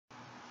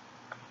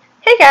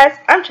Hey guys,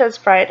 I'm Chez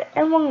Pride,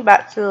 and welcome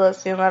back to the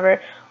Lesbian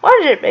Lover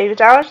 100 Baby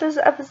Challenge. This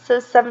is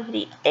episode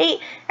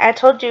 78, and I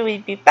told you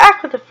we'd be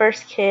back with the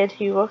first kid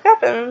who woke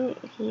up, and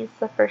he's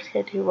the first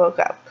kid who woke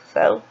up.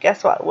 So,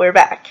 guess what? We're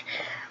back.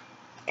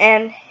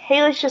 And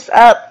Haley's just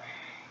up,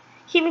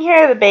 keeping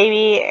care of the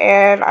baby,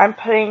 and I'm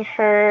putting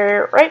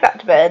her right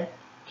back to bed.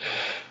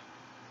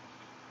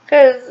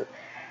 Because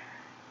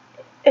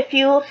if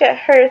you look at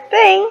her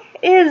thing,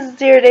 it is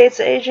 0 days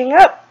to aging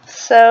up,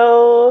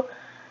 so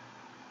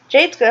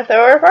Jade's gonna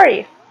throw her a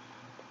party.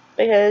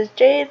 Because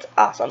Jade's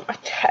awesome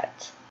like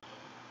that.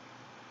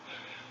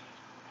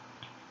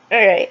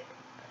 Alright.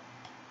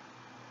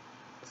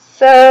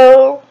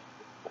 So,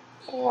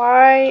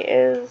 are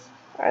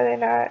they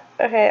not?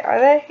 Okay, are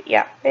they?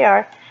 Yeah, they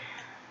are.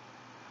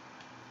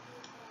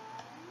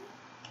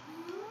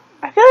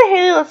 I feel like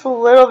Haley looks a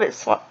little bit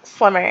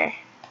slimmer.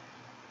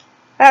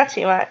 Not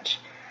too much.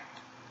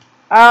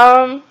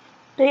 But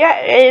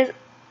yeah,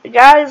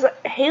 guys,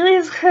 Haley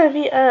is gonna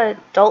be an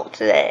adult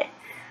today.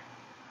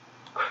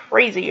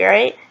 Crazy,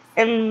 right?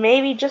 And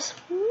maybe, just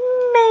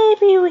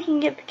maybe, we can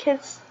get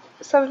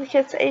some of the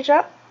kids to age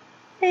up.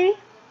 Maybe.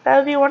 That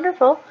would be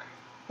wonderful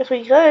if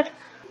we could.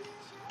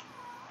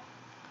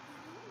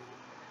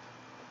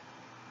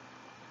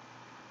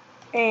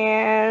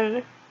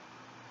 And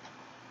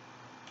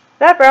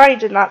that brownie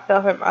did not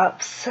fill him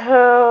up,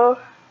 so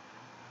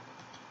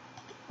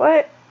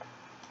what?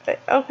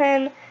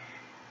 Open.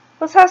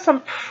 Let's have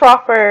some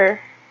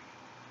proper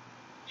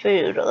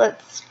food.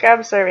 Let's grab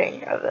a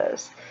serving of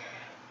this.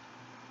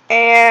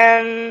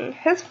 And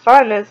his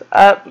fun is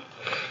up.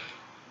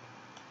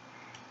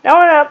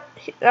 No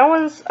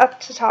one's up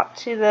to talk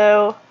to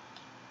though.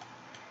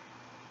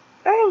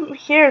 I'm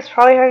here is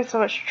probably having so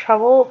much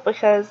trouble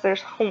because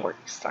there's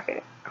homework stuck in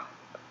it.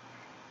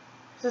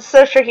 This is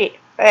so tricky.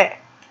 Okay.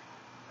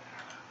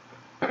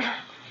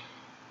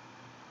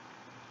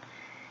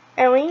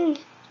 And we can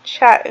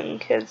chat in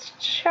kids'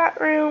 chat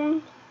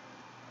room.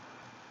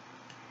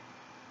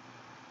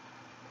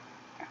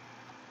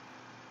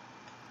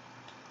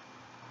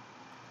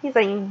 He's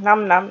like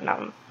nom nom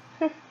nom.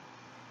 Is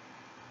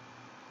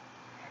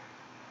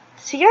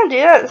he gonna do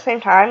that at the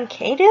same time?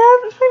 Can he do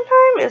that at the same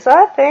time? Is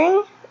that a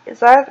thing?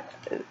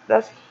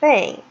 That's a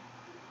thing?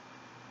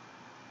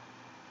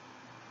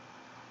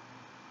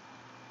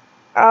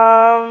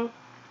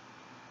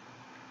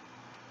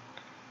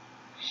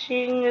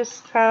 She can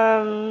just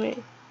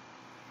come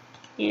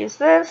use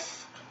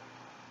this.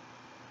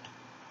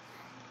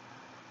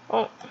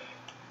 Oh,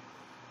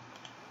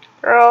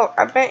 girl,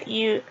 I bet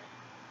you,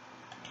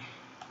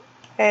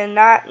 and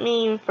not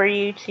mean for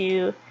you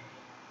to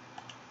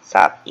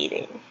stop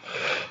eating.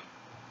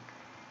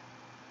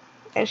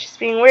 And she's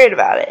being weird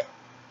about it.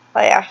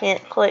 Like, I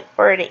can't click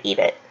for her to eat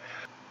it.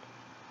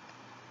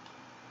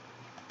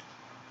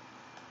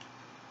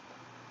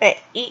 Hey,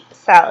 eat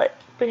salad.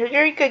 Because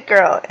you're a good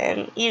girl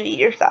and you eat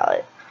your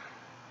salad.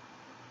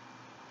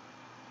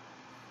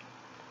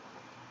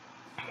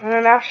 And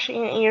then after she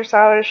can eat her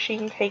salad, she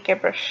can take a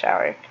brush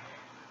shower.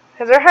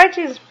 Because her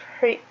hygiene is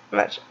pretty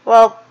much,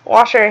 well,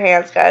 wash her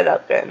hands got it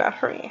up good enough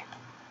for me.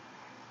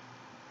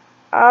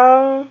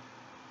 And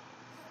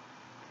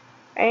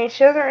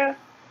she doesn't.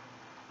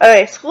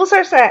 Okay, school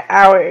starts at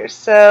hours,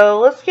 so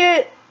let's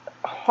get.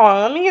 Hold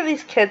on, let me get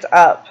these kids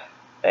up.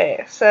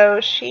 Okay, so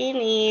she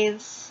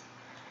needs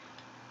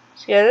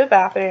to go to the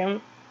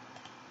bathroom.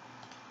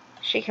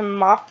 She can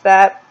mop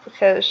that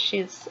because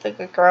she's a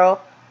good girl.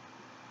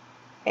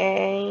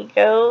 And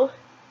go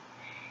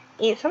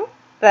eat some of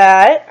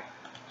that.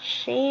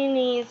 She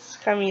needs to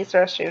come use the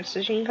restroom,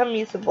 so she can come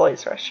use the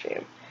boys'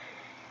 restroom.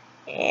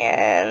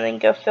 And then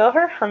go fill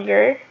her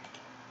hunger.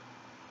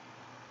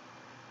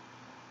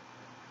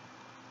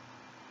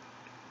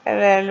 And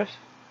then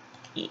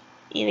eat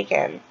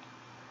again.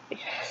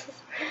 Because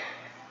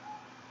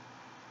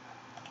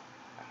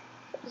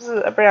this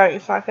is a brownie,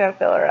 it's not going to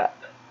fill her up.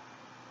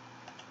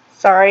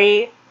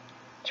 Sorry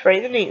to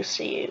break the news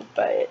to you,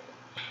 but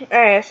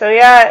alright, so we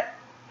got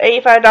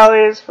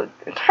 $85 for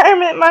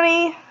retirement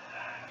money.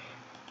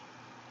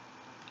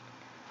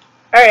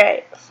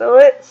 Alright, so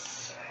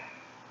let's.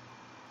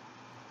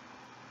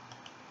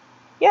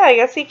 Yeah, I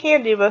guess he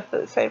can do both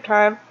at the same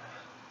time.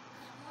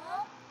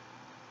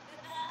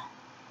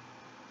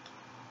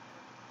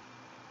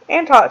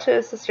 And talk to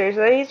his sisters.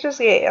 So he's just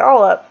getting it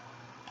all up.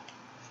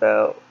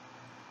 So,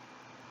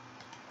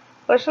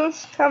 let's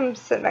just come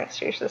sit next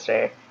to your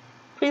sister.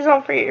 Please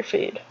don't forget your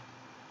food.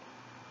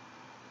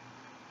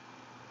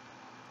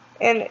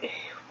 And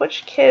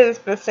which kid is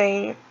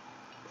missing?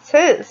 It's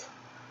his.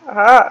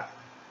 Aha.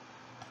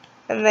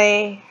 And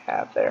they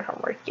have their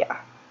homework, yeah.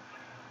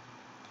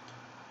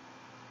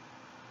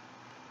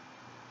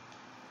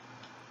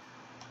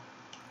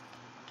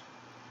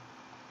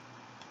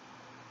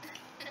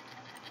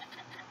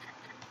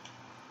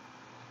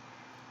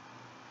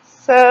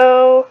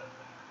 So,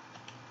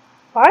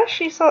 why is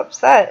she so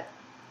upset?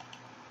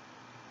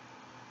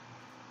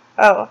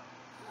 Oh.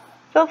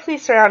 Filthy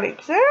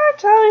surroundings. Did I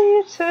tell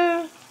you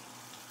to?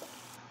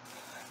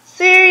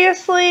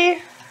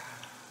 Seriously?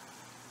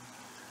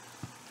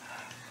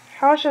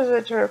 How much is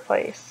it to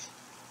replace?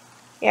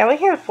 Yeah, we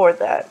can't afford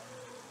that.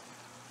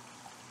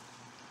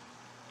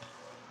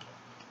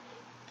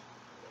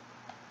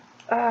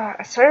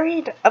 I sort of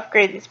need to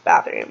upgrade these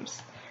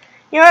bathrooms.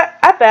 You know what?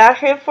 I bet I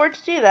can afford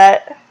to do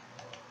that.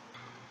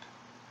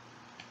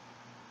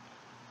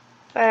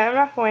 But I'm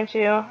not going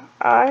to.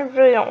 I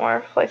really don't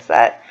want to replace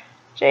that.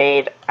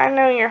 Jade, I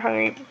know you're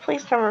hungry, but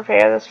please come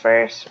repair this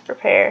first.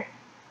 Repair.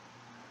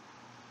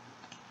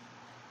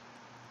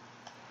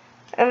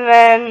 And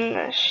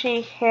then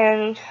she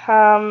can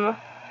come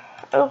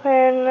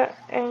open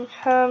and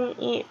come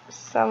eat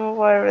some of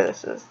whatever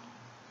this is.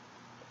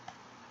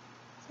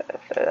 So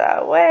throw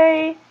that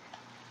away.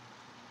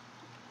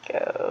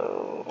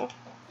 Go.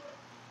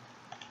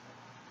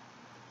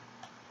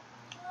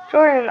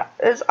 Jordan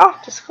is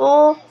off to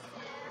school.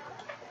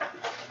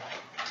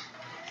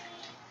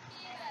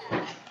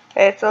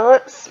 Okay, so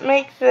let's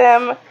make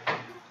them...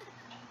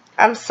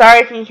 I'm sorry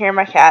if you can hear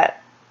my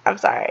cat. I'm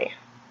sorry.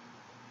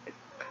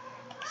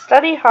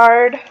 Study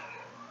hard.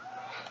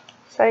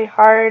 Study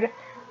hard.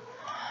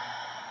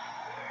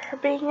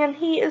 Being in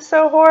heat is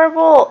so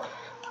horrible.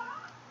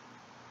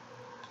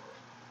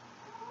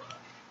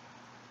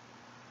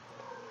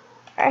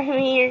 I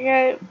mean, you're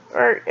gonna...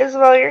 Or,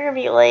 Isabel, you're gonna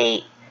be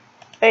late.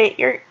 Wait,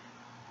 you're...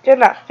 Good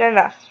enough, good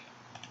enough.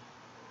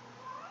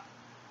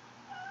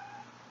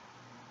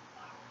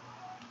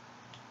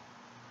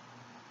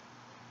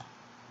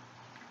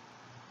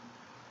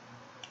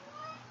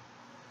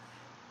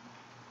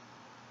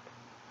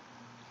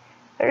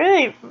 I'd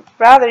really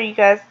rather you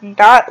guys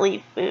not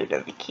leave food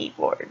on the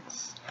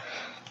keyboards.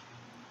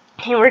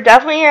 Okay, we're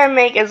definitely going to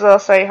make Isabel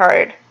study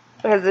hard.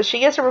 Because if she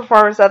gets her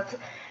performance up,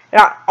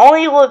 not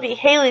only will it be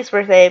Haley's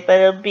birthday, but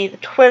it'll be the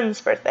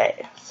twins'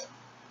 birthdays.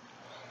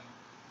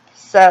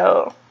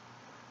 So,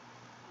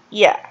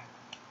 yeah.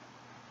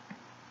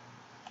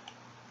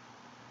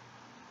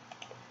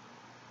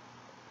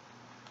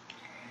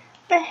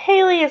 But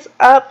Haley is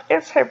up.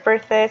 It's her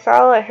birthday, so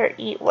I'll let her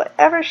eat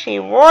whatever she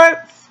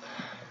wants.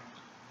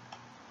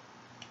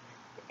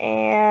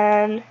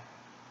 And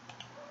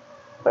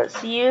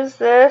let's use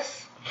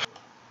this.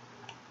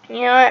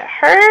 You know what?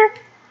 Her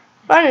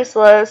fun is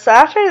low, so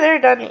after they're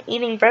done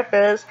eating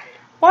breakfast,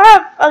 we'll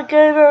have a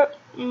good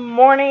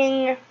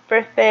morning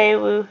birthday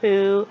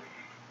woohoo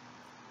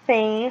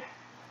thing.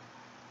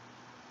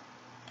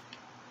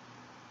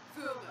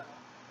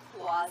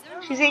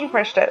 She's eating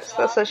French toast.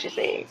 That's what she's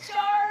eating.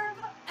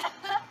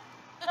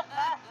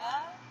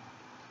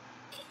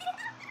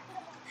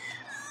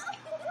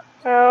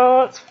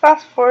 So let's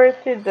fast forward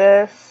through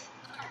this.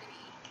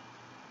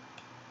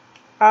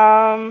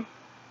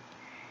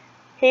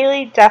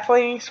 Haley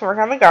definitely needs to work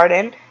on the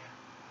garden.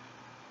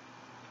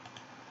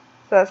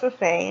 So that's the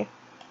thing.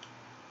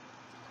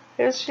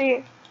 Who's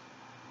she?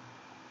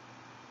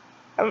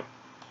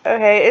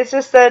 Okay, it's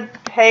just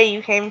that, hey, you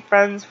became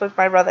friends with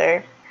my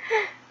brother.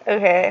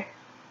 Okay.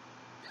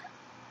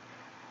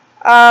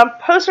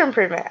 Poster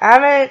improvement. I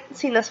haven't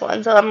seen this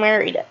one, so I'm gonna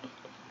read it.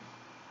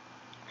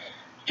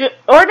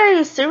 Jordan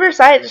is super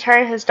excited to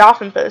turn his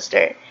dolphin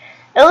poster.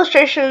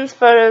 Illustrations,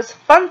 photos,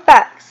 fun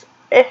facts.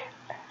 It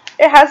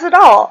has it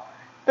all.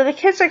 But the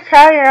kids are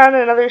crowding around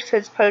another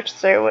kid's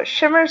poster, which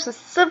shimmers with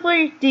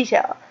similar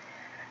detail.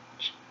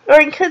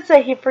 Jordan could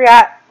say he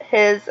forgot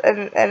his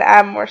and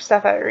add more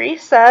stuff at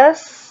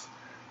recess.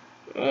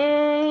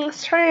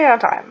 It's turning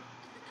out time.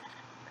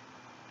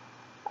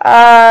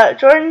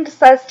 Jordan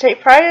decides to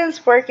take pride in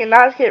his work and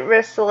not get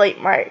risk the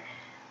late mark.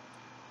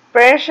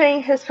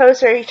 Brandishing his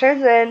poster, he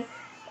turns in,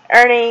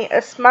 earning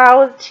a smile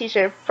with the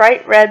teacher,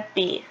 bright red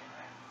B.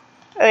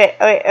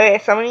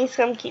 Okay, someone needs to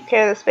come keep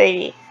care of this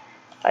baby.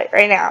 Like,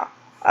 right now.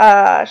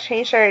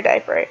 Change her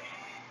diaper.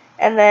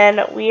 And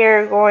then we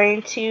are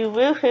going to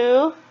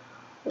woohoo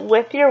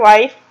with your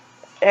wife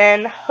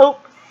and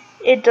hope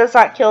it does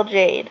not kill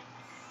Jade.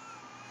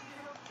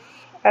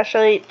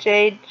 Actually,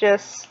 Jade,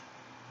 just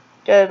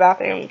go to the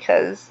bathroom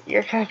because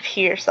you're gonna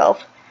pee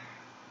yourself.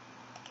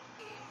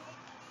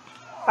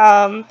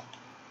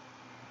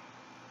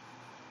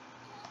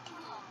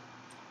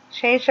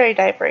 Change her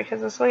diaper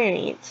because that's what he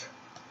needs.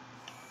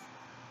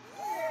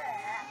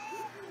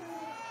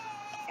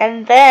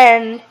 And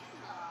then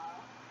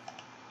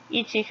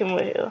you two can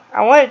woohoo.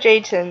 I wanted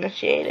Jade to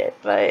initiate it,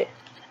 but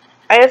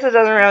I guess it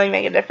doesn't really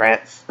make a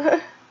difference.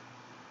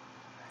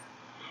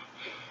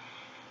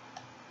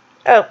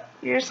 Oh,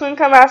 you're just gonna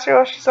come ask her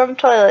while she's on the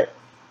toilet.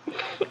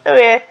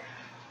 Okay.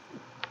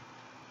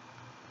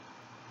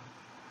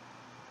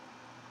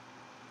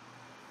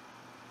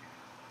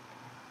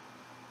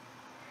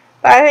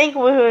 But I think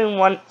woohooing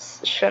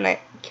once shouldn't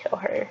kill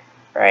her,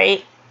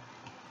 right?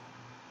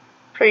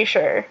 Pretty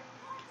sure.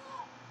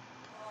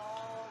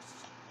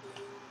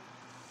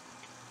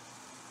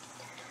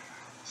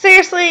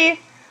 Seriously?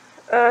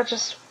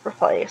 Just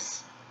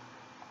replace.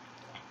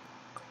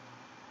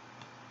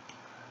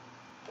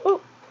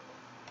 Ooh.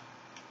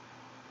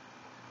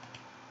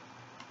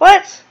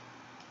 What?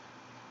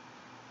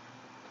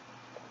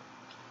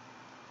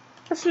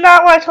 That's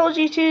not what I told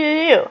you two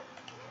to do.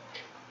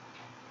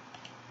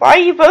 Why are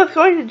you both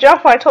going to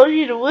jump when I told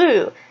you to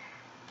woo?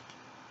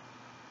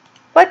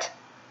 What?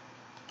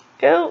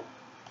 Go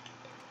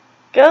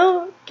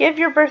give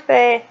your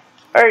birthday,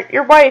 or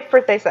your wife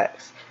birthday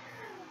sex.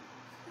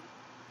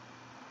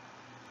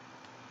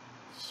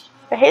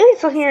 But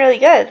Haley's looking really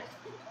good.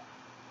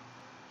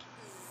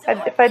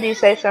 If I do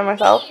say so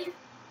myself.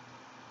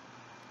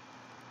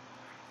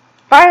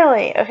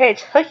 Finally! Okay,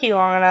 it took you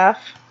long enough.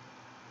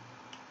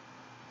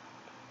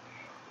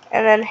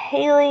 And then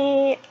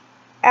Haley,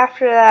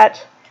 after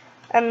that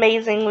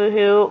amazing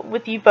woohoo,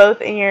 with you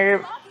both in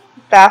your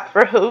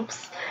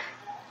bathrobes.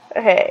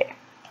 Okay.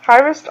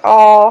 Harvest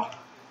all.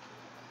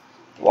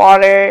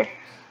 Water.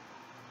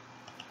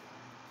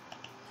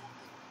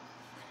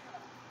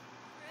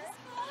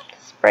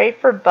 Spray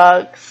for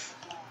bugs.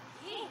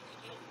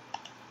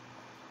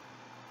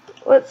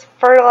 Let's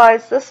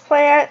fertilize this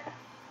plant.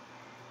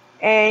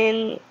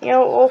 And,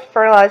 we'll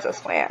fertilize this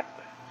plant.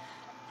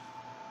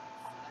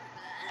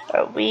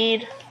 A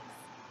weed.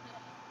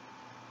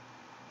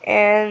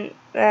 And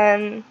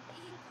then,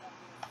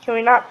 can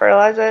we not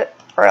fertilize it?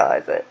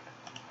 Fertilize it.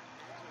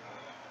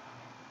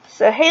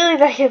 So, Haley,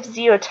 that gives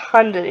you a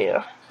ton to do.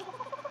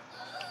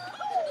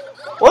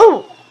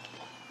 Whoa!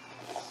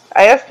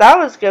 I guess that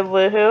was good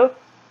woohoo.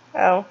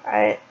 Oh,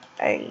 I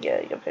didn't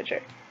get a good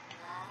picture.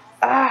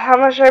 How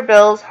much are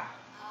bills?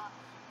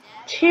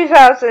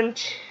 2,000.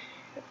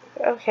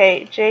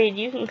 Okay, Jade,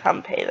 you can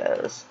come pay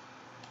those.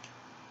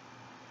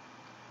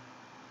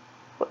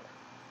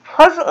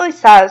 Pleasantly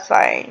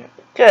satisfying.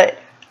 Good.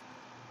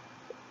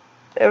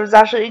 It was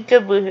actually a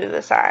good woohoo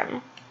this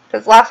time.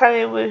 Because last time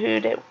we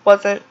woohooed, it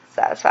wasn't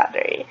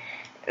satisfactory.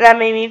 And that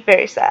made me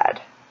very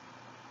sad.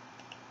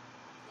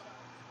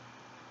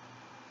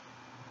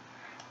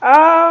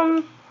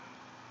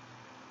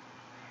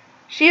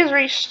 She has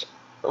reached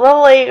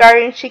level 8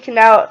 garden. She can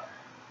now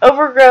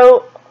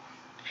overgrow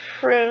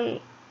prune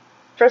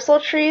bristle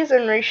trees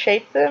and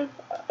reshape them.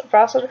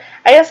 I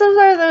guess those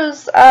are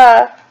those,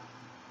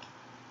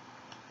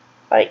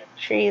 like,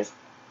 trees.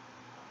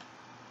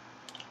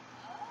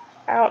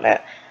 I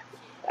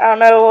don't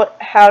know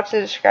how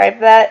to describe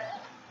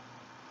that.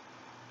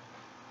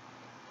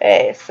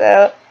 Okay,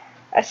 so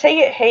I take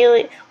it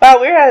Haley. Wow,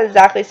 we're at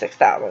exactly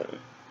 6,000.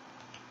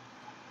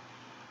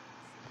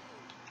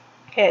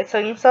 Okay, so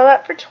you can sell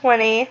that for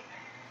 20.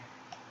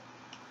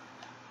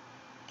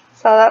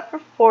 Sell that for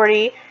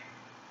 40.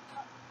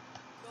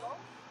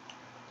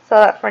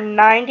 Sell that for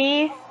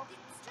 90.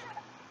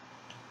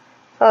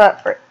 Sell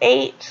that for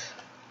 8.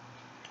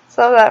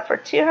 Sell that for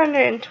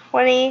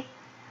 220.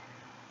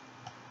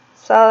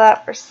 Sell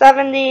that for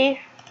 70.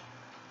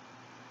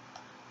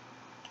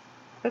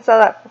 And sell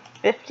that for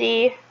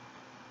 50.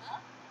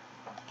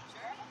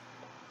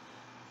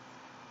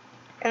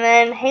 And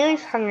then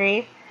Haley's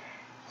hungry.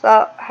 So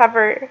I'll have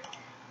her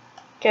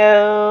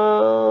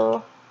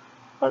go,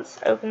 let's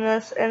open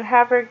this and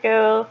have her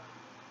go,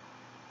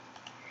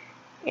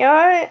 you know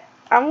what,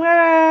 I'm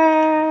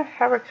gonna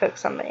have her cook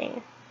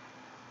something.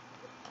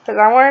 Because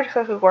I want her to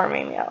cook a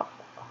gourmet meal.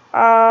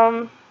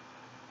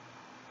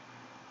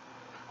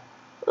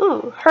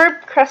 Ooh,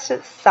 herb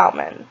crusted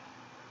salmon.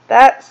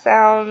 That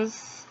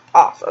sounds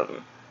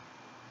awesome.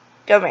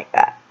 Go make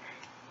that.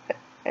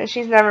 And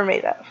she's never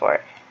made that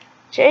before.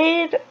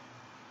 Jade,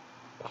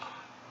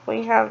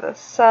 we have the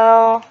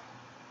cell.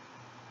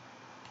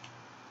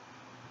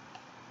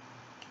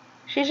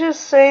 She's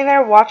just sitting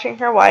there watching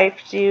her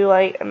wife do,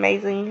 like,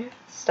 amazing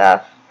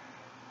stuff.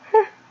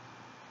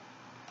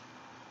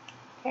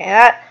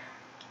 And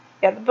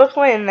the book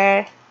went in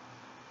there.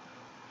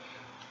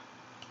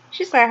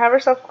 She's gonna have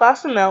herself a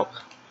glass of milk.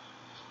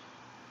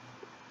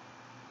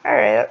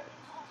 Alright.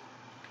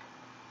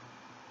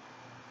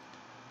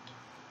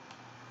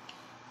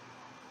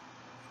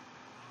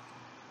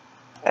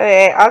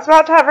 Okay, I was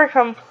about to have her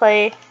come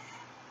play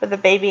with the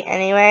baby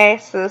anyway,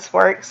 so this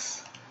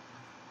works.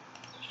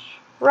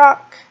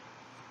 Rock.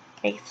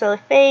 Make a silly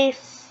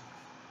face.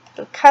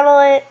 So cuddle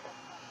it.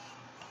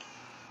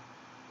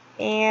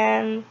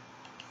 And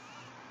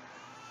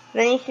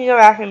then you can go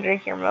back and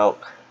drink your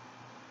milk.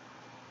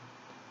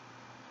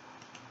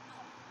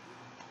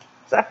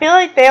 So I feel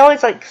like they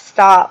always like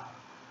stop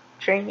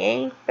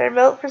drinking their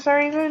milk for some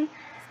reason.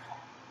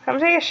 Come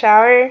take a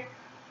shower.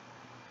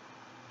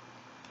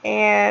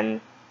 And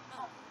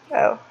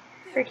oh,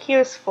 her queue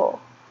is full.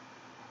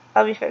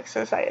 I'll be fixed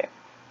in a second.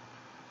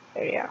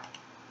 There we go.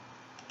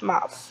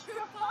 Mop.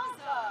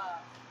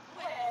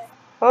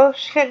 Oh,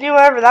 she couldn't do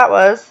whatever that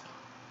was.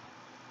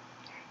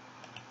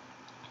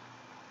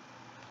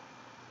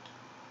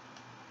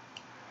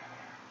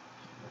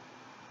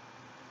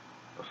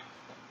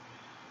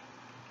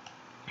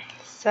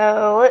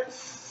 So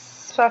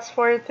let's fast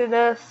forward through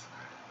this.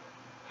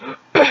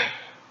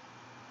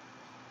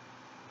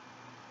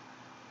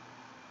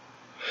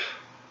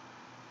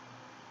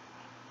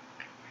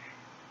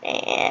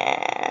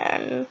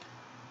 And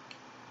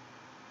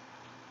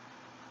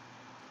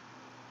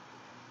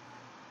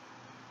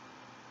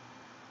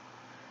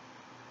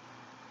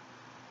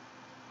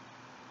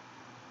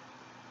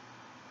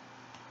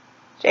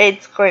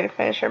Jade's going to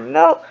finish her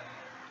milk.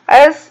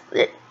 I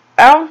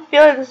don't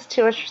feel like this is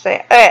too much for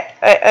saying.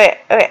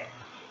 Okay.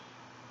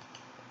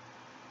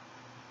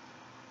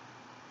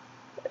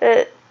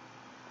 Okay,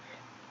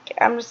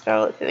 I'm just going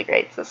to look through the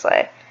grades this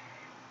way.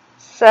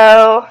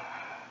 So,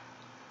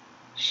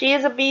 she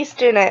is a B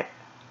student.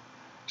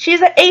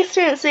 She's an A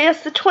student, so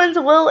yes, the twins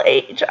will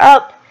age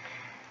up.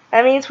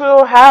 That means we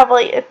will have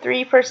like a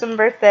 3-person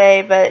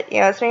birthday, but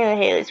you know, it's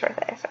mainly Haley's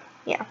birthday, so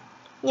yeah.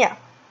 Yeah.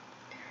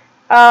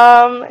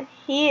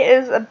 He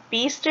is a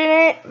B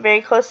student,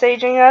 very close to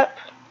aging up.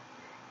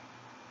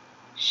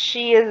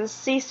 She is a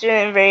C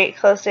student, very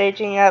close to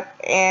aging up,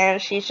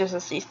 and she's just a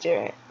C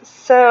student.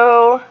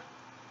 So,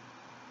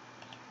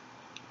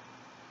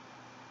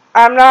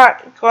 I'm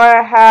not going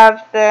to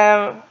have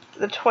them,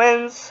 the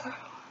twins,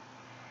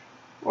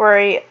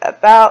 worry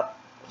about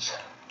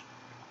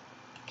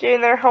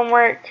doing their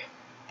homework.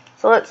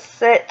 So let's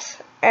sit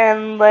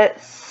and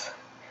let's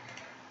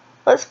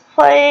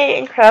play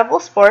incredible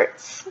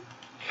sports.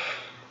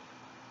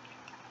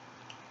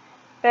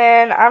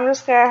 Then I'm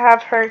just gonna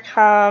have her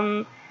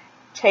come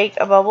take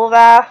a bubble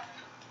bath,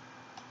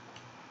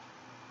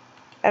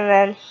 and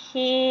then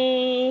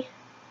he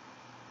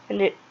can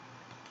do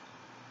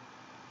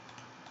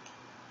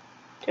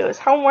his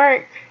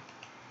homework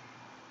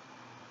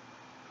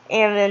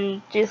and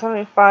then do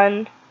something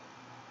fun.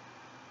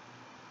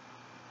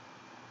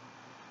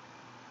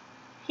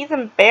 He's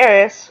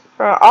embarrassed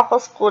from an awful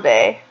school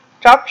day.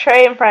 Dropped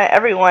tray in front of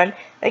everyone in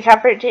the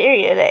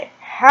cafeteria today.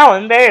 How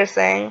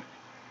embarrassing.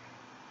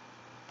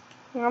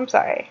 I'm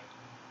sorry.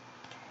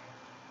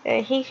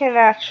 And he can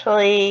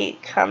actually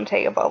come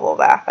take a bubble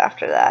bath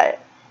after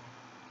that,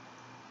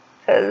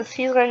 because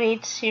he's going to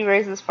need to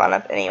raise his fun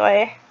up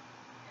anyway.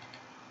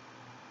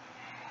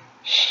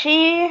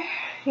 She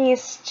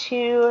needs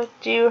to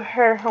do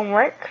her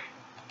homework,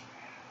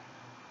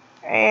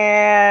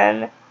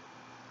 and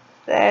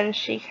then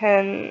she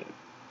can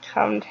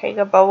come take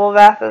a bubble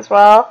bath as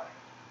well.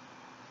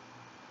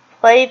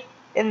 Play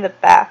in the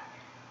bath.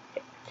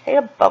 Take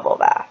a bubble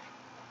bath.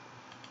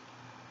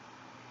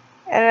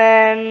 And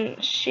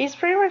then she's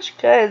pretty much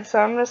good, so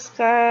I'm just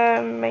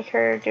gonna make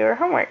her do her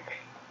homework.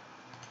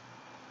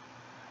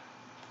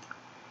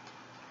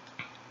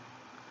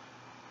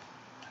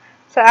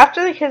 So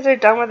after the kids are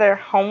done with their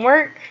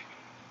homework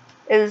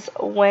is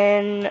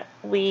when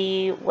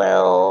we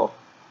will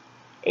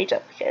age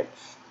up the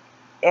kids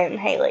and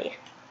Haley.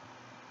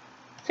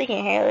 Speaking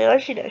of Haley,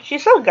 what's she doing?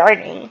 She's still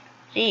gardening.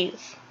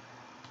 Jeez.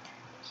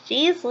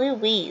 Jeez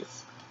Louise.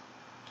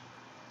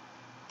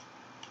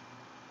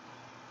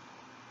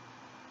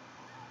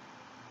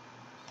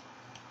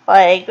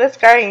 Like, this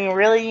gardening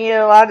really needed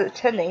a lot of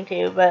attending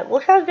to, but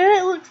look how good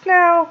it looks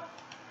now.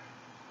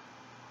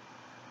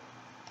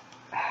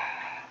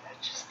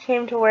 It just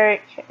came to where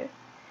it came.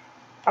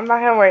 I'm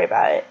not gonna worry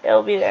about it.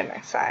 It'll be there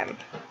next time.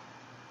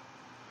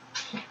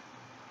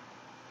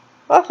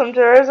 Welcome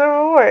to Rosa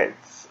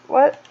Rewards.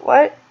 What?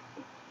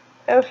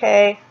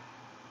 Okay.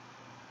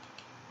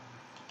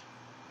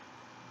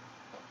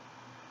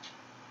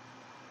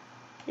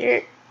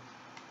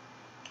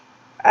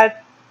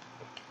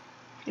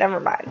 Never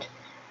mind.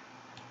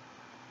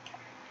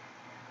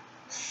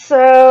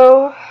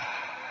 So,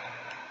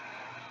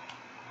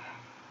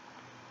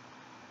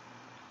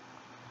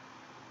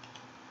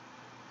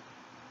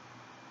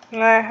 I'm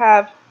gonna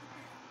have,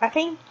 I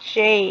think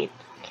Jade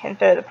can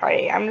throw the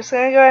party. I'm just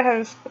gonna go ahead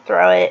and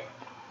throw it.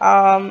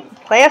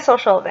 Play a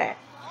social event.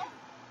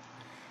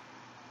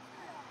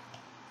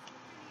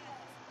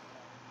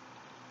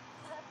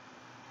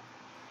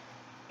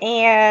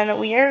 And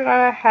we are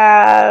gonna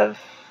have,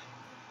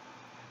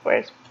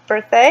 where's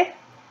birthday?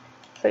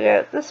 So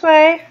go this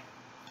way.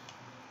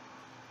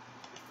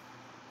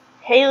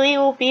 Haley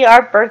will be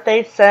our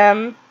birthday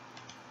sim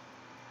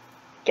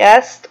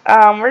guest.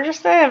 We're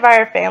just gonna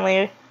invite our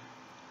family.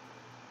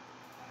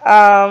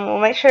 We'll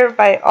make sure to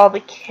invite all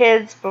the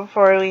kids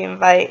before we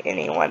invite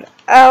anyone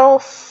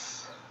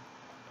else.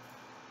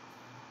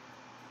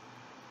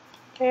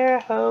 There,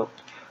 hope.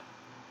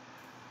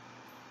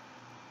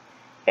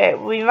 Okay,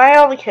 we invite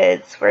all the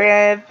kids. We're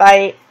gonna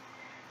invite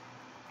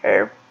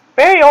her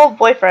very old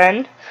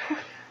boyfriend.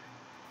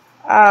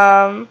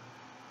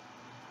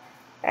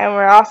 And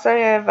we're also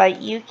gonna invite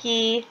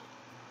Yuki.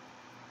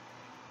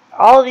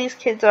 All of these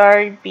kids will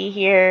already be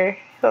here.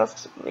 Who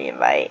else did we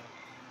invite?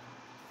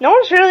 No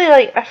one's really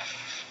like a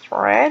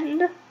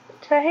friend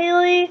to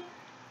Haley.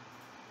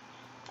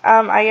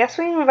 I guess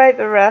we can invite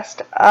the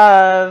rest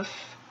of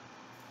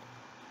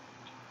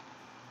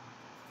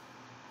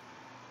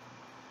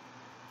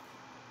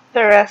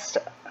Farrah's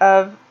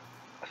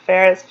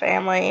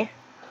family.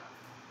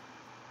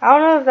 I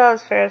don't know if that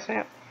was Farrah's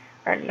family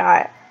or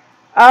not.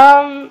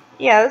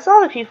 Yeah, that's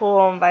all the people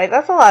we'll invite.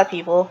 That's a lot of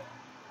people.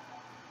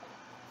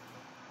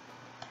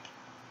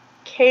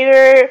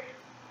 Cater,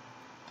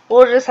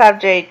 we'll just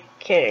have Jade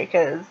cater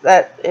because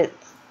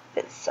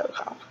it's so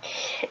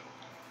complicated.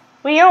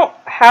 We don't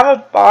have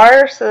a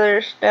bar, so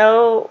there's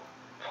no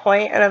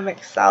point in a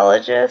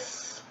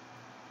mixologist.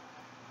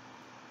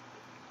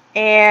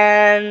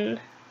 And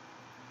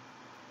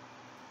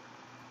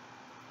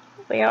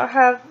we don't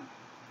have,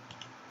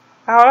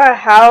 I don't know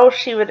how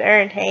she would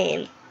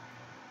entertain.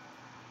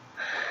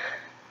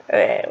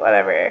 Okay,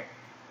 whatever.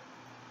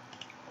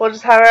 we'll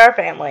just have our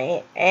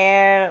family,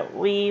 and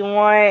we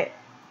want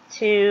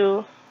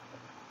to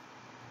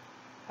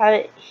have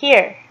it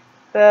here.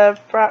 The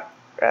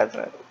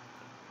resident.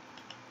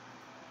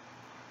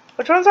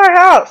 Which one's our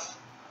house?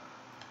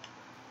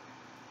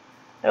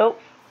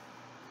 Nope.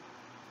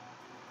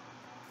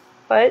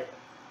 What?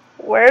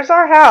 Where's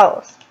our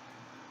house?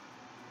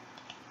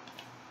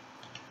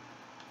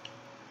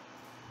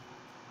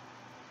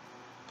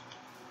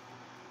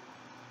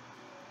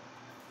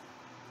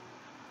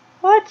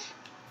 What?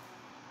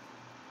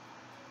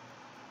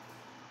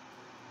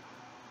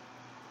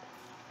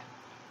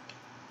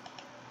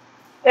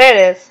 There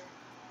it is.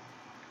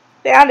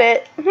 Found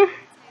it.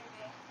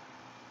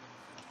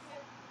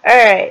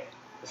 Alright.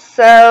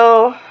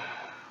 So,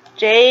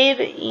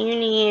 Jade, you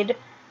need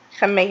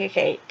to make a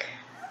cake.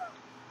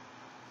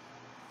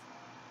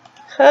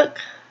 Cook.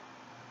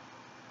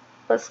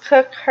 Let's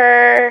cook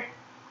her.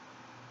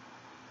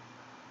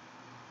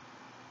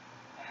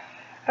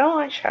 I don't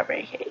like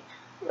strawberry cake.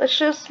 Let's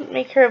just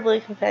make her a blue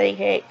confetti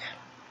cake.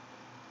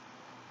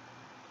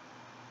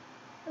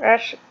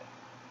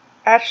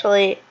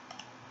 Actually,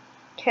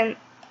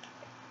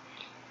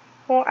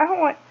 well, I don't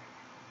want,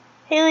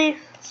 Haley,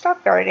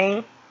 stop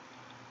guarding.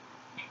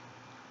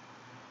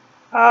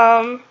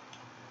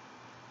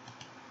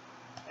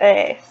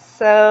 Okay,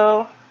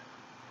 so,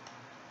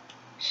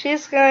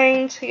 she's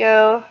going to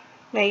go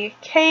make a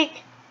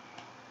cake.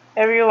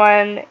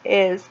 Everyone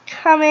is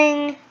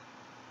coming.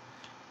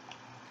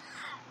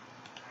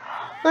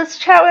 Let's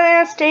chat with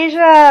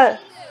Anastasia.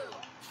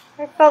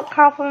 I felt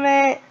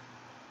compliment.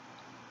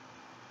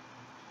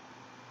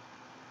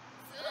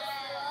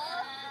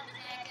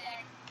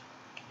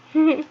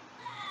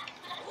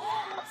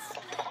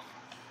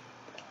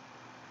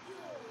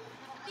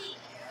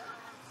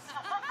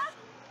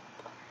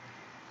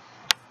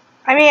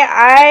 I mean,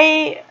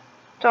 I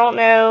don't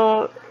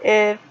know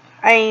if,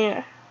 I mean,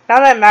 none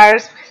of that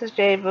matters because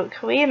Jade, but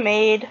could we have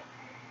made,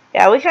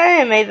 yeah, we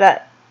kind of made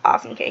that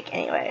awesome cake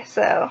anyway,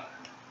 so,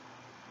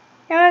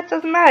 you know, it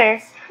doesn't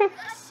matter.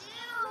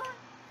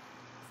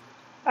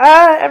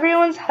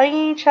 Everyone's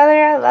hugging each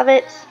other, I love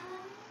it.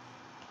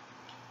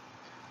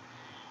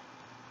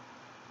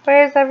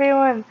 Where's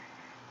everyone?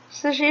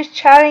 So she's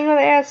chatting with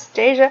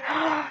Anastasia,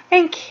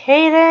 and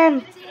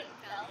Kaden!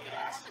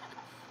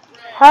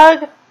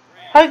 Hug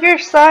your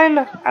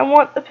son, I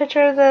want the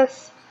picture of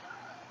this.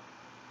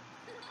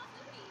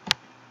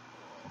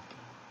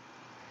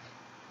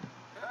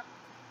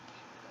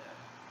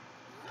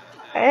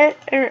 I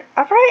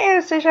probably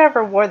Anastasia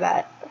ever wore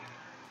that.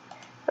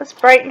 Let's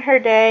brighten her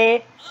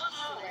day.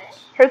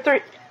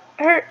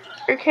 Her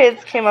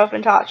kids came up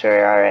and talked to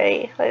her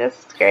already. Like, this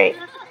is great.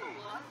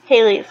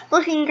 Haley's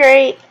looking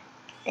great,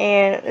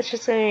 and it's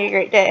just gonna be a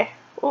great day.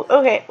 Ooh,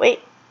 okay,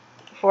 wait.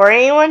 Before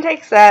anyone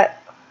takes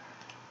that,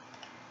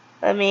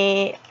 let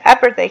me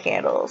add birthday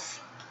candles.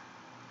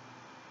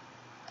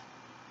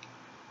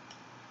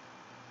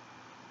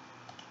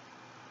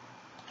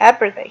 Add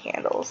birthday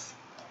candles.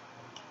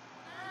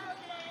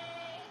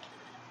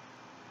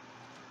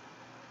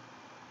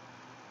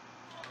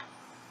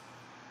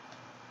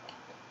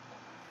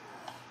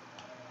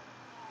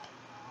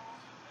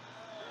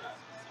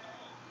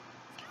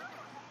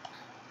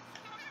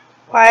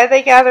 Why are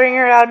they gathering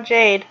around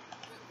Jade?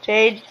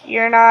 Jade,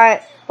 you're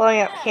not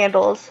blowing up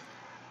candles.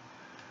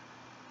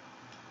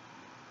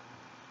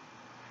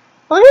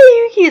 Look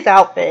at Yuki's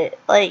outfit.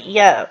 Like,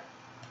 yeah.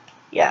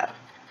 Yeah.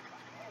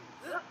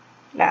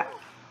 Nah.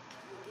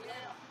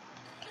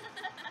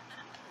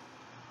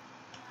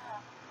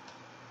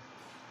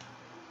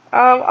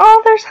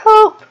 Oh, there's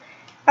hope.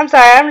 I'm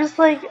sorry, I'm just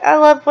like, I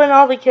love when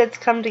all the kids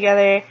come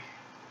together.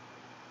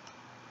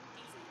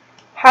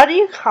 How do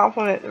you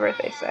compliment the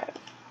birthday set?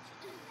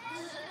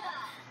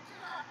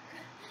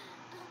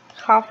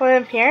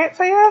 Compliment parents,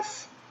 I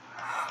guess?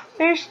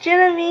 There's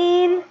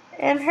Genevieve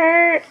in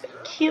her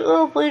cute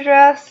little blue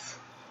dress.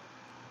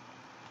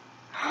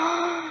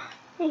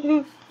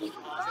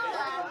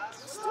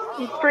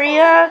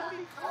 Bria.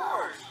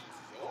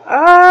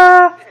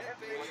 I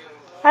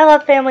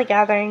love family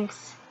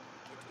gatherings.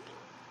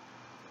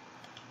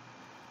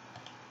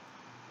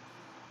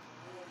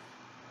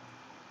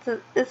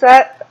 Does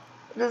that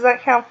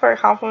count for a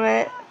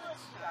compliment?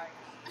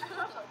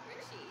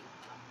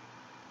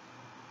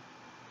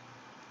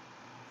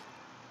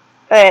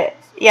 Okay,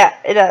 yeah,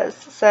 it does.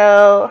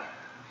 So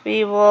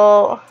we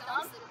will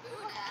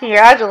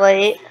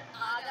congratulate,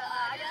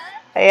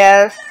 I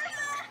guess.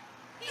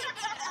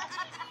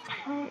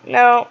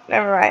 No,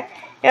 never mind.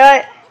 You know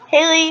what,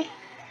 Haley?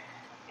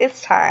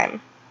 It's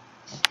time.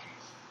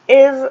 It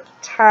is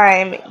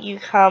time you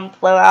come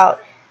blow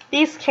out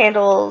these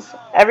candles.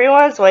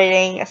 Everyone's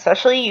waiting,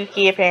 especially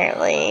Yuki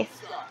apparently.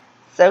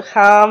 So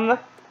come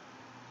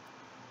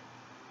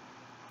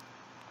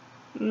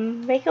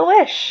make a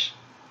wish.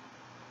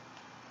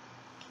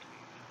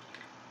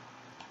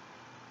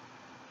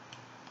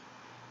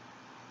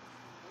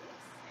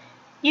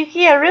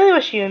 Yuki, I really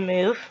wish you would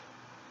move.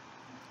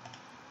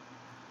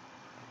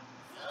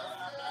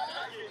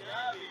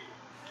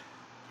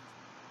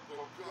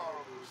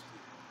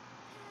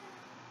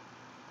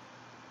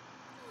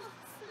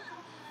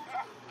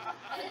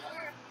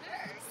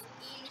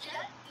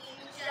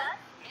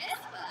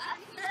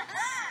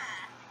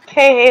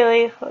 Okay,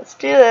 Haley, let's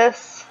do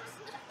this.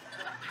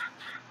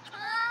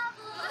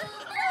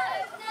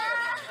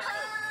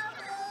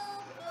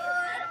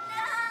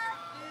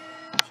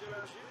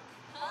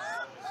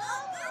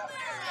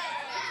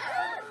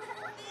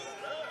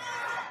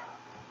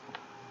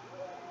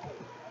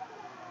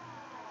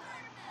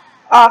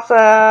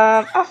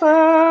 Awesome,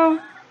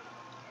 awesome.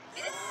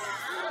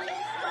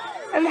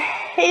 And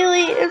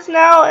Haley is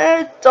now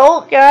an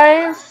adult,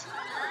 guys.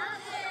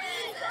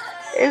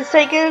 It's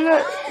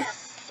taken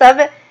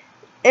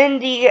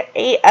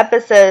 78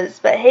 episodes,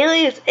 but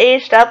Haley has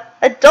aged up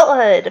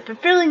adulthood,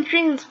 fulfilling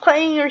dreams,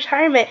 claiming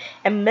retirement,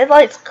 and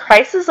midlife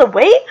crisis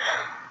await.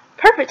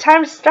 Perfect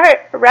time to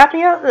start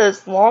wrapping up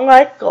those long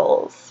life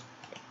goals.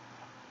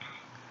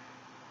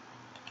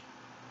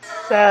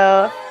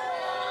 So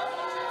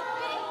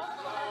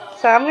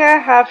I'm gonna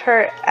have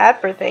her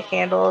add birthday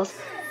candles,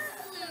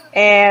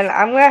 and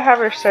I'm gonna have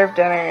her serve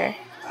dinner.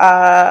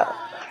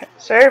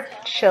 Serve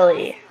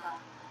chili.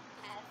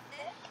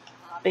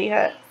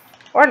 Because,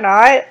 or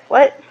not.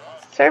 What?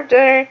 Serve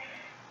dinner.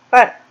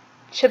 But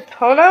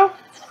Chipono?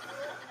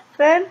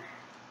 Then?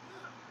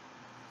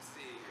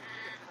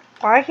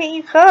 Why can't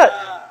you cook?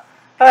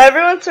 Oh,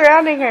 everyone's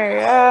surrounding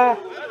her.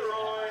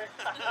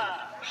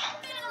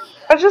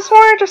 I just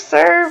want her to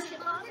serve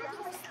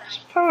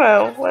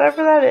Chipono,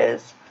 whatever that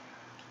is.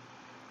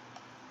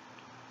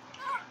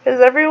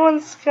 Because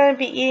everyone's going to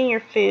be eating your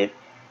food.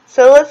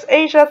 So let's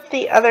age up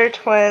the other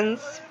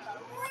twins.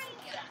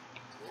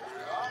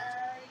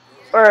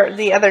 Or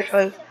the other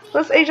twins.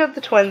 Let's age up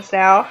the twins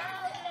now.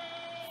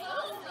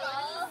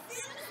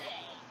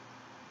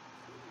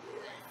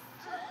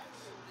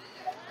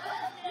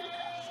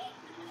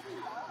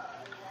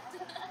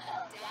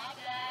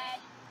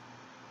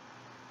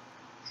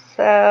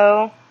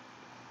 So,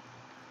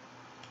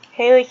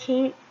 Haley, can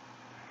you...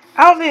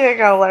 I don't think they're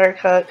going to let her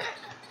cook.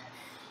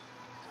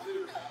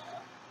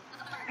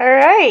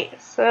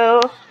 Alright,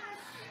 so...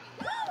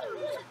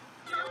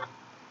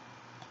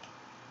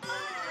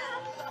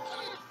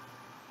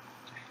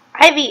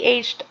 Ivy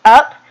aged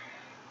up.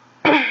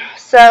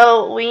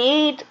 So, we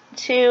need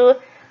to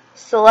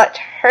select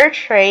her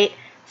trait.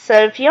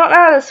 So, if you don't know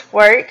how this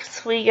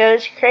works, we go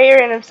to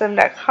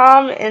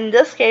createrandomsim.com, in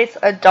this case,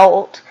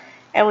 adult.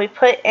 And we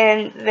put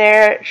in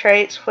their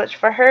traits, which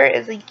for her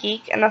is a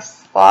geek and a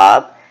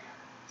slob.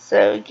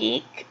 So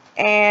geek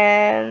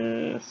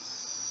and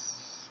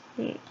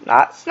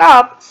not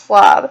snob,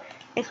 slob.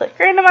 And click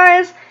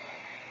randomize.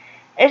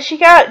 And she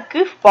got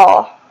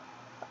goofball.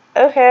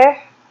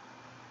 Okay.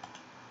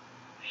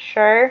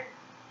 Sure.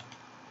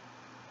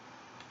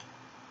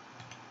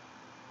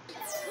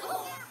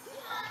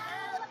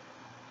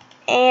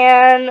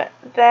 And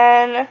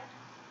then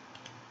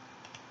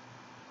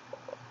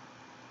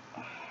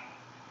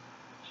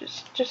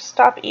just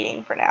stop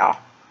eating for now.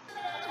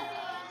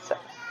 So,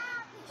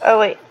 oh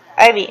wait,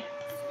 Ivy.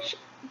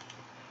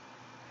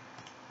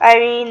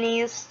 Ivy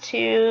needs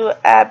to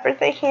add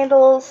birthday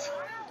candles.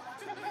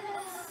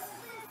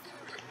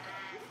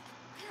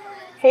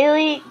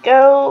 Haley,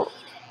 go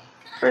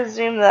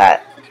resume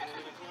that.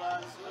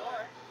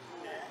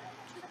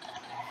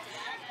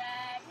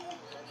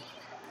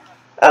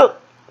 Oh,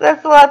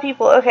 that's a lot of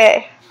people.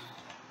 Okay.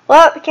 Blow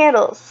out the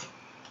candles.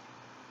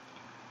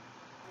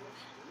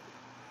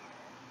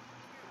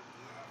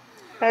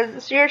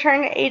 It's your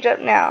turn to age up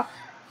now.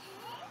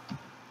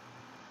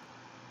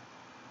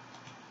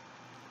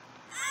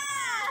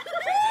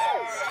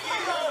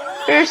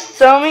 There's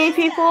so many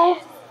people.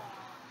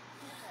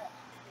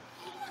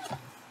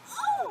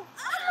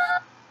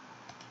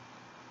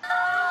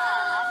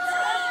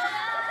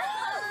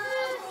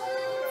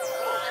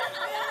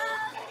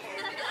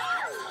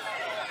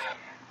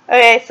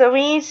 Okay, so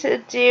we need to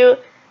do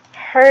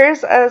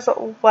hers as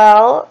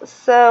well.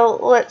 So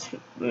let's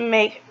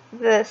make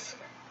this,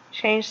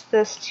 change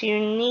this to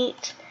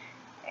neat,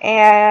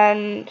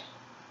 and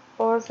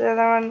what was the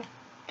other one?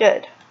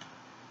 Good.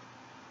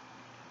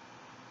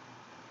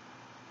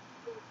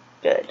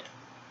 Good.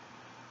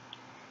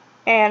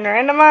 And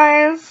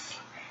randomize.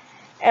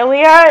 And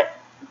we got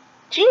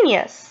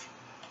genius.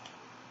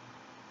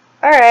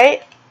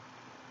 Alright.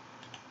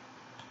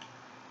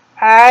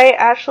 I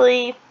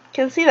actually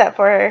can see that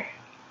for her.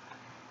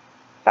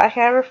 If I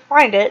can ever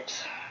find it.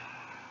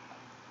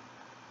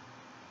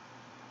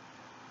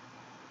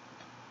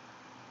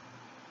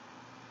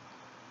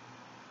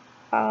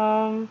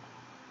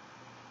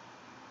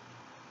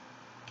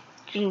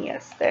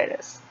 Genius. There it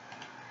is.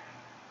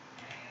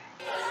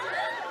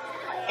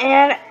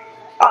 And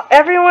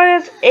everyone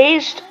is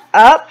aged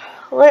up.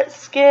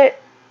 Let's take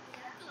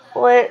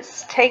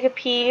a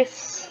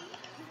piece.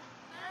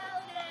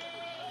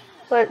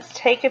 Let's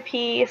take a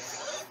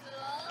piece.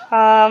 We'll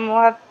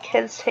have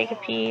kids take a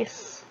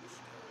piece.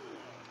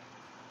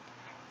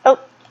 Oh,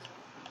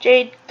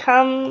 Jade,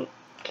 come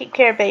take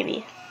care of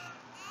baby.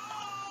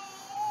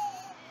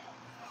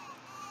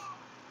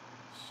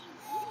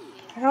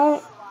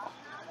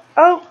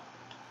 Oh,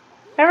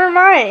 never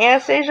mind.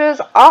 Anastasia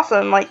is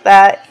awesome like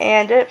that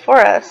and did it for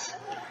us.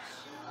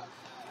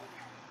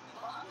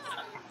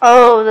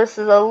 Oh, this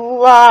is a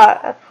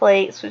lot of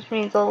plates, which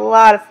means a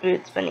lot of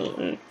food's been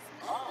eaten.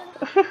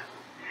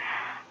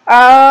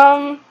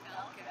 I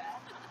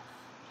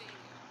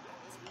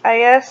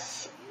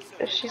guess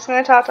she's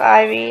gonna talk to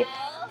Ivy.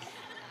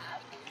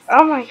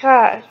 Oh my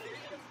god.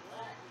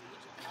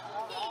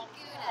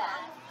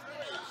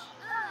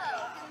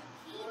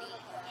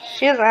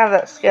 She doesn't have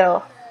that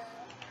skill.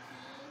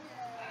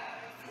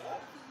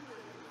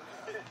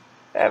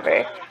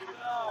 Ever.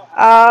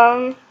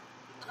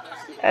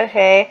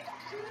 Okay.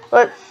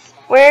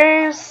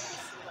 Where's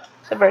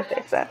the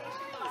birthday set?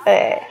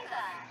 Okay.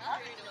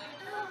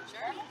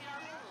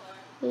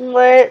 I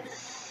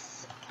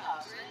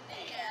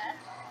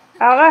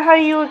don't know how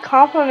you would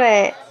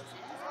compliment.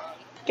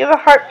 Give a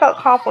heartfelt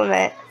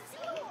compliment.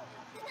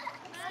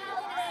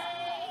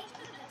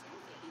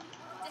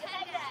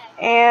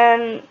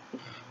 And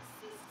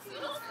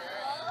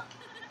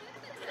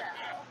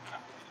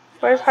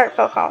where's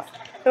heartfelt compliment?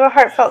 Give a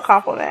heartfelt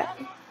compliment.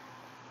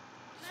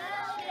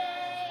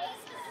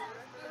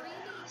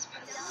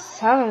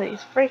 Some of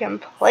these freaking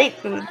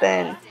plates in the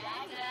bin.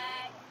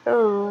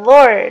 Oh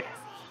Lord.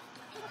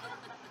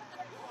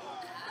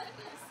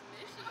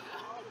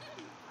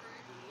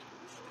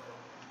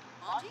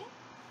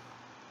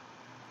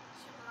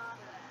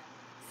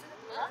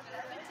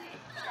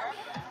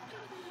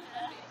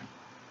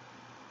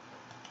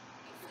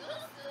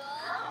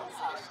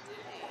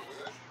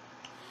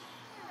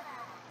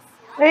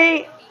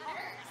 Hey,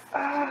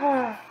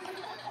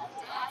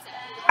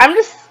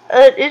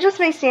 it just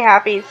makes me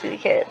happy to see the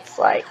kids,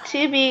 like,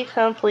 to be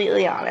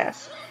completely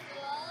honest.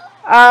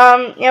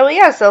 Yeah, we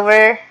got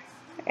silver,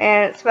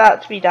 and it's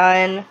about to be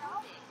done.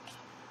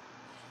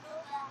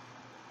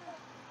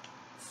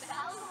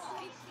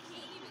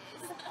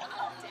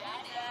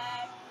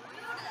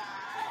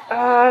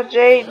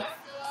 Jade.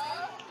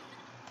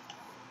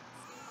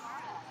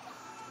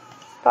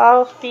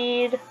 Bottle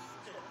feed.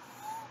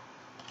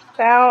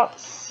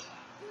 Bounce.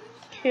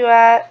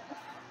 Cuat.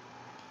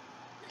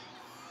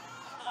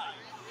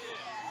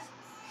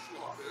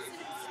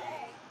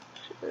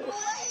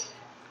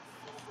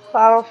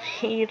 Bottle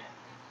feed.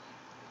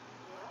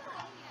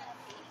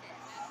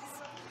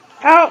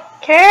 I don't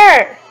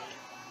care.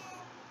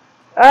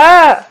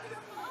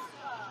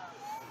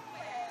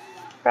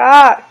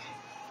 Rock.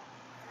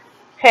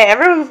 Okay,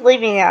 everyone's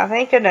leaving now.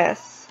 Thank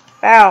goodness.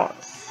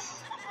 Bounce.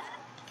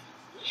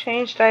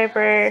 Change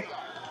diaper.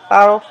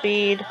 Bottle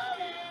feed.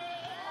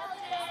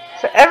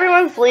 So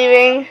everyone's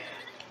leaving.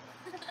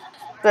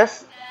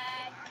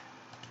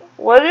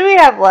 What do we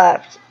have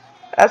left?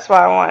 That's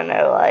what I want to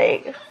know.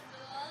 Like,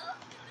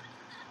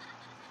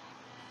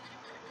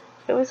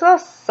 we still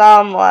have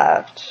some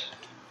left.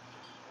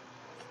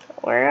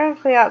 We're gonna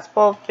clean out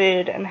spoiled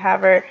food and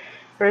have her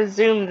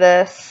resume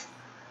this.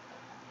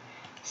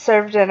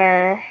 Serve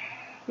dinner,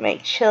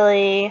 make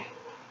chili,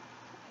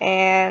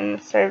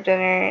 and serve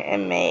dinner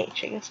and make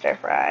chicken stir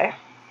fry.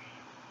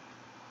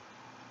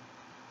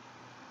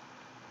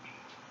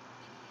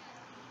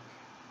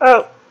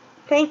 Oh,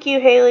 thank you,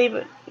 Haley,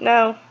 but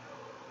no.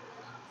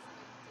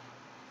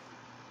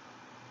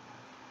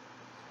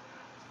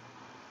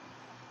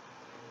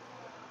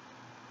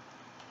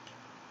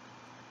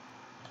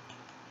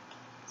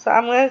 So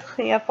I'm gonna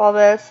clean up all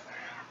this.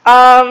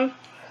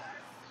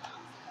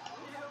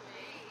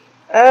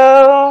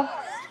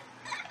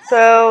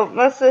 So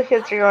most of the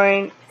kids are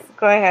going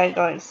ahead and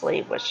going to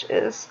sleep, which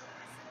is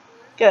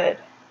good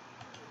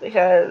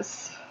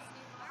because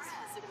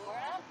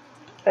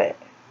but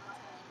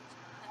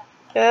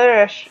go to the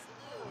restaurant.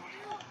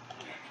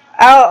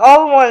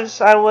 All the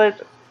ones I would,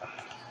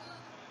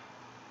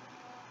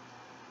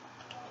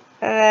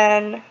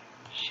 and then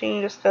she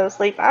can just go to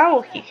sleep. I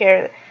will keep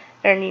care of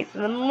their needs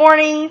in the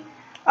morning.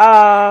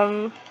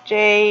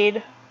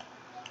 Jade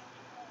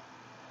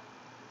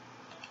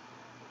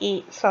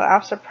eat, so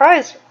I'm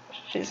surprised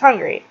she's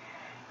hungry.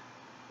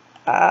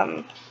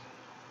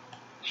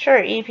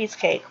 Sure, eat a piece of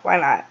cake. Why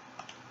not?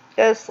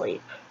 Go to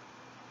sleep.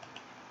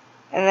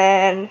 And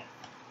then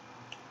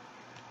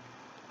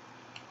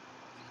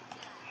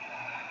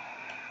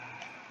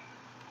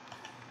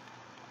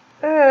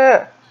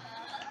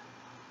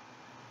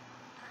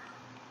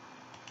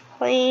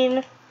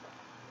clean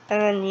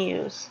and then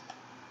use.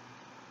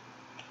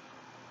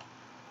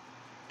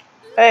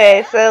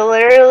 Okay, so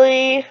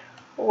literally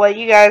what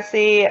you guys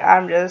see,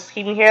 I'm just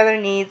keeping care of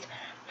their needs.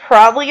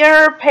 Probably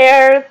gonna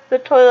repair the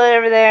toilet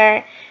over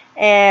there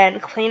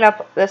and clean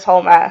up this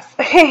whole mess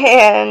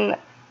and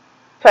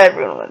put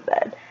everyone in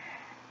bed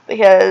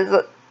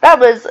because that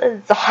was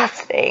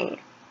exhausting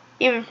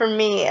even for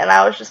me, and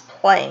I was just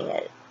playing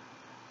it.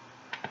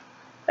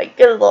 Like,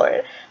 good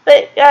lord.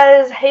 But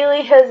guys,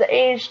 Haley has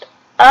aged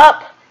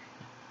up.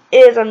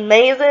 It is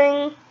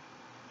amazing.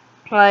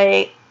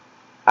 Like,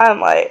 I'm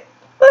like,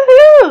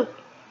 woohoo!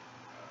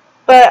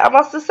 But I'm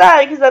also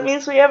sad because that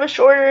means we have a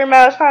shorter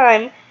amount of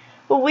time.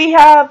 But we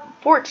have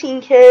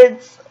 14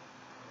 kids,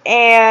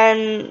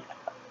 and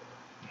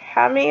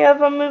how many of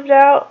them moved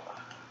out?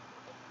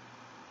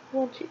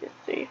 1, 2,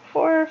 3,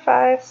 4,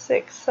 5,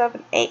 6,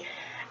 7, 8.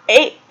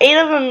 Eight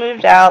of them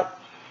moved out.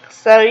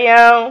 So, you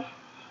know,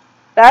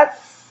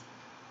 that's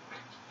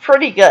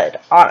pretty good,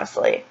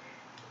 honestly.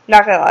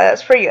 Not gonna lie,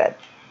 that's pretty good.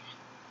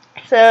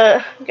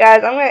 So,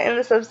 guys, I'm gonna end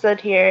this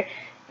episode here.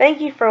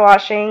 Thank you for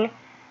watching.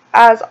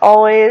 As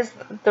always,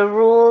 the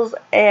rules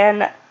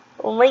and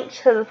link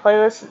to the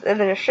playlist is in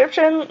the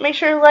description. Make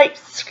sure to like,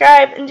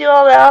 subscribe, and do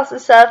all the awesome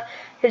stuff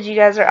because you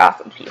guys are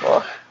awesome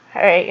people.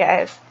 Alright,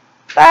 guys.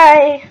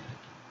 Bye!